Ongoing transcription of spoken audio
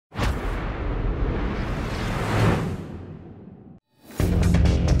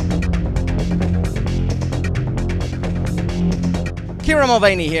Kieran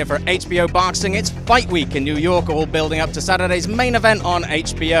Mulvaney here for HBO Boxing. It's Fight Week in New York, all building up to Saturday's main event on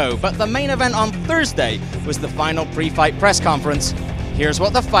HBO. But the main event on Thursday was the final pre-fight press conference. Here's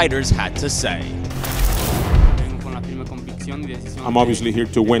what the fighters had to say. I'm obviously here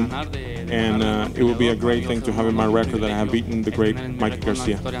to win, and it will be a great thing to have in my record that I have beaten the great Mikey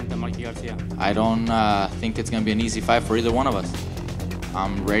Garcia. I don't think it's going to be an easy fight for either one of us.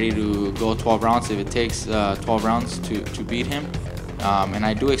 I'm ready to go 12 rounds if it takes 12 rounds to beat him. And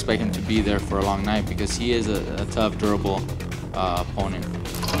I do expect him to be there for a long night because he is a tough, durable opponent.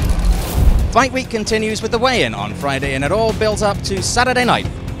 Fight Week continues with the weigh-in on Friday, and it all builds up to Saturday night,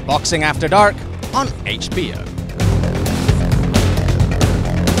 Boxing After Dark on HBO.